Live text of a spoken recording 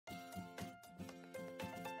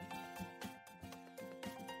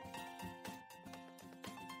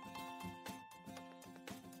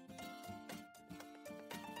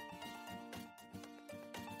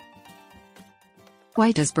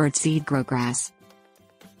Why does birdseed grow grass?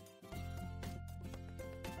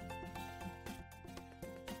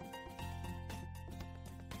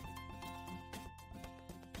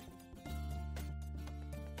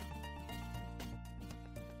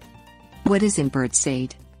 What is in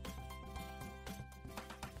birdseed?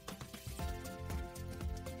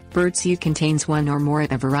 Birdseed contains one or more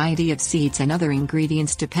of a variety of seeds and other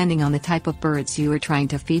ingredients depending on the type of birds you are trying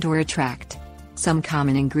to feed or attract. Some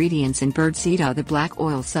common ingredients in birdseed are the black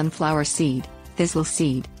oil sunflower seed, thistle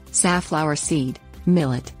seed, safflower seed,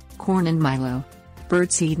 millet, corn and Milo.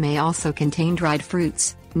 Birdseed may also contain dried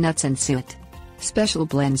fruits, nuts and suet. Special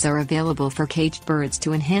blends are available for caged birds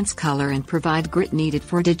to enhance color and provide grit needed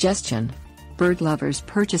for digestion. Bird lovers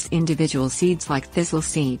purchase individual seeds like thistle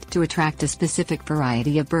seed to attract a specific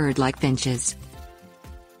variety of bird like finches.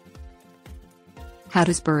 How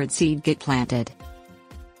does birdseed get planted?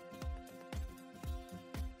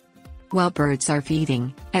 While birds are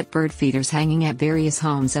feeding, at bird feeders hanging at various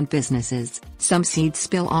homes and businesses, some seeds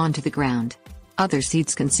spill onto the ground. Other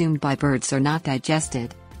seeds consumed by birds are not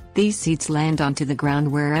digested. These seeds land onto the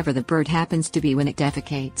ground wherever the bird happens to be when it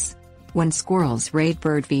defecates. When squirrels raid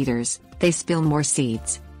bird feeders, they spill more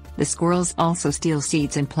seeds. The squirrels also steal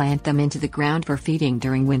seeds and plant them into the ground for feeding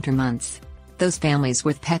during winter months. Those families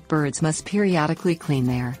with pet birds must periodically clean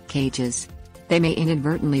their cages. They may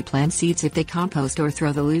inadvertently plant seeds if they compost or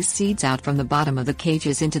throw the loose seeds out from the bottom of the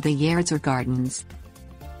cages into the yards or gardens.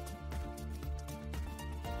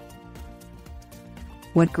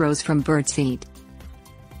 What grows from birdseed?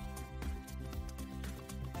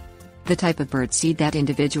 The type of birdseed that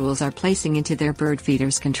individuals are placing into their bird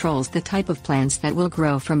feeders controls the type of plants that will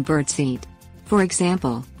grow from birdseed. For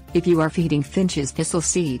example, if you are feeding finches thistle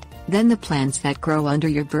seed, then the plants that grow under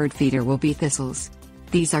your bird feeder will be thistles.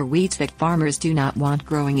 These are weeds that farmers do not want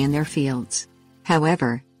growing in their fields.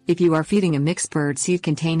 However, if you are feeding a mixed birdseed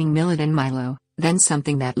containing millet and Milo, then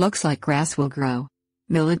something that looks like grass will grow.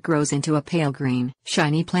 Millet grows into a pale green,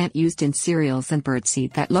 shiny plant used in cereals and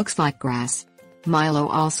birdseed that looks like grass. Milo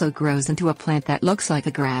also grows into a plant that looks like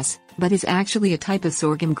a grass, but is actually a type of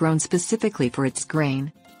sorghum grown specifically for its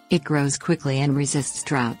grain. It grows quickly and resists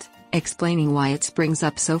drought, explaining why it springs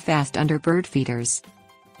up so fast under bird feeders.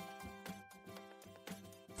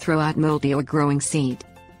 Throw out moldy or growing seed.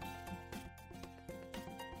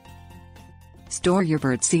 Store your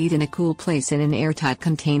birdseed in a cool place in an airtight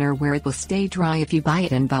container where it will stay dry if you buy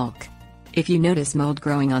it in bulk. If you notice mold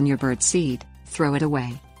growing on your birdseed, throw it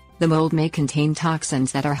away. The mold may contain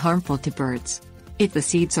toxins that are harmful to birds. If the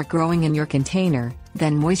seeds are growing in your container,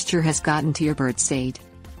 then moisture has gotten to your birdseed.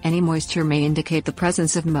 Any moisture may indicate the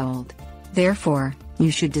presence of mold. Therefore, you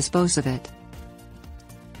should dispose of it.